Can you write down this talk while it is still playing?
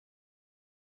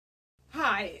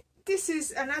This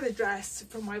is another dress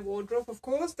from my wardrobe, of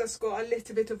course, that's got a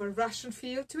little bit of a Russian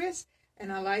feel to it,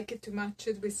 and I like it to match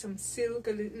it with some silk,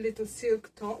 a little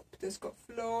silk top that's got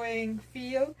flowing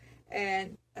feel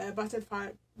and a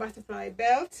butterfly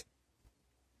belt.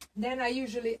 Then I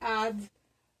usually add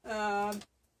a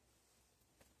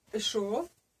shawl.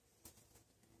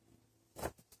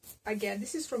 Again,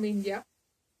 this is from India.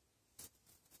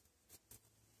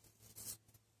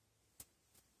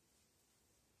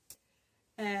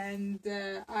 And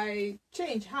I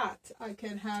change hat. I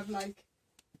can have like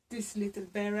this little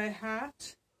beret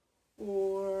hat,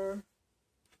 or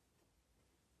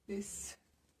this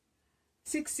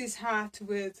 60's hat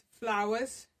with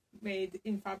flowers made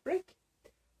in fabric.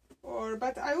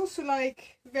 But I also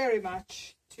like very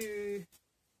much to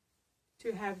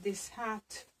have this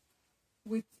hat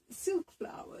with silk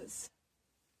flowers,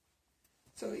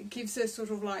 so it gives a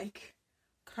sort of like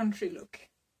country look.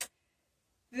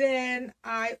 Then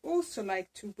I also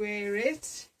like to wear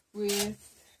it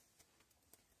with,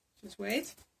 just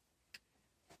wait,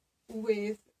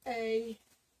 with a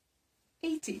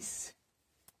 80's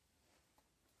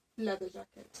leather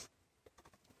jacket.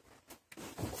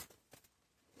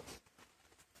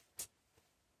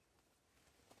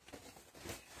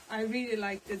 I really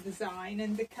like the design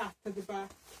and the cap at the back.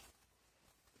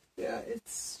 Yeah,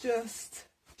 it's just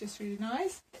really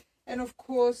nice. And of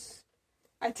course,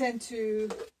 I tend to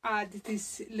add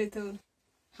this little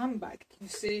handbag, you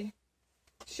see,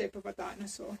 shape of a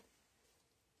dinosaur.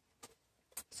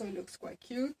 So it looks quite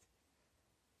cute.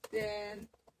 Then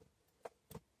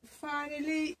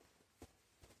finally,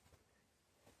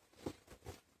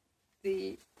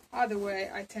 the other way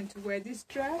I tend to wear this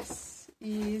dress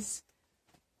is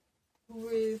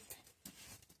with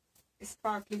a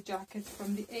sparkly jacket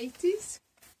from the 80's.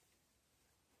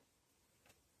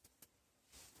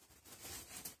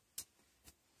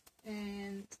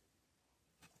 And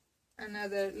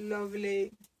another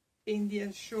lovely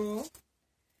Indian shawl.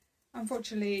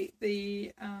 Unfortunately,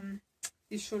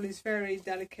 this shawl is very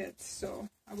delicate, so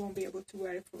I won't be able to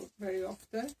wear it for very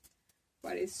often,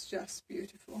 but it's just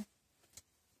beautiful.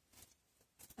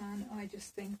 And I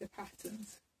just think the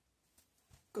patterns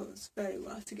goes very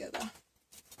well together.